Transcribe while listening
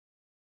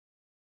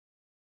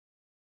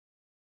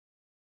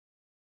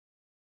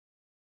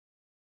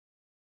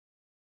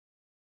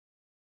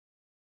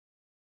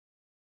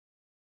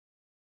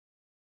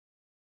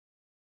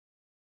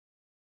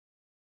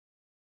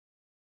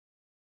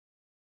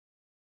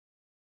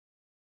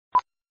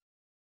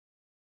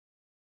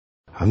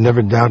I've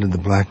never doubted the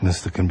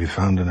blackness that can be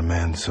found in a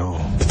man's soul.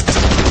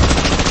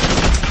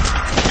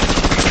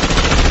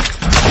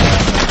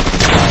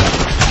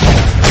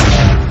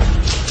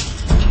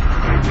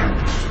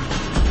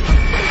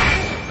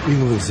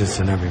 Evil exists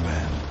in every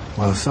man.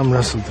 While some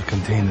wrestle to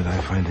contain it, I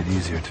find it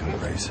easier to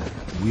embrace it.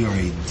 We are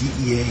a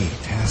DEA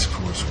task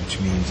force, which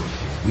means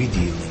we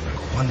deal in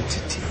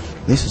quantity.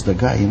 This is the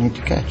guy you need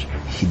to catch.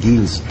 He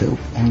deals dope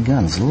and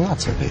guns,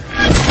 lots of it.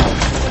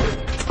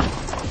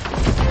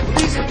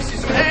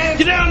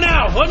 Get down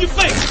now! On your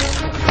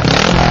face!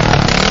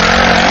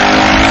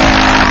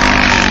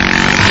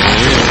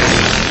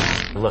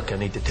 Look, I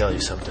need to tell you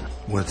something.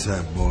 What's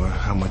that, boy?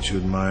 How much you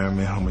admire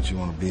me? How much you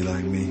want to be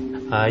like me?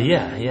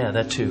 Yeah,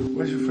 that too.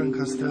 Where's your friend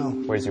Costello?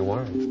 Where's your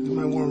warrant? There's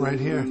my warrant right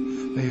here.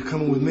 Now you're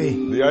coming with me.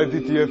 The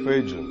IDTF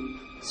agent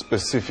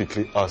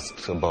specifically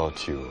asked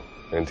about you,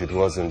 and it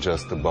wasn't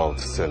just about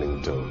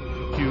selling dope.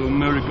 You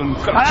American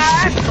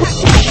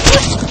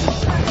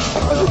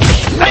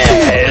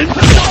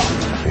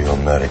You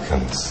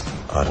Americans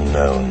are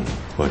known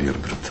for your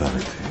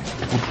brutality.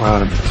 I'm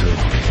proud of it, too.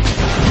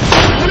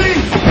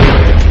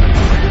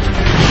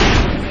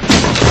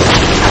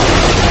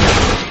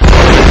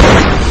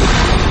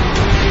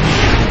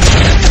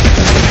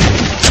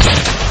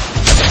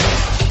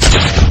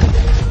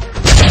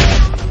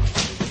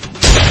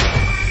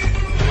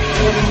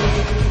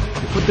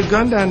 Put the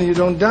gun down and you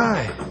don't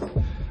die.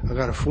 I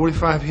got a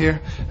 45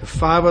 here and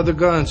 5 other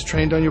guns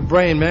trained on your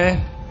brain,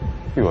 man.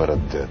 You are a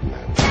dead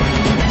man.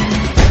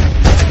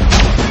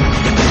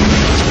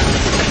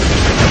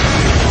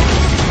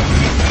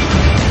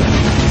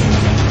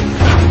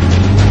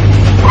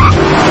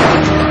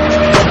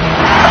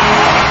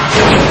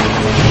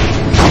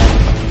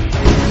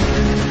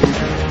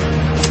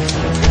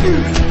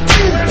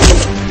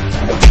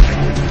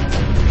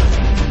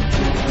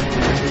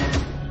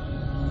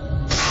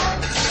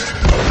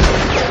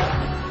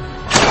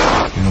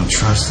 You know,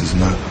 trust is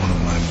not one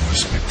of my more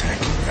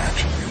spectacular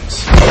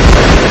attributes.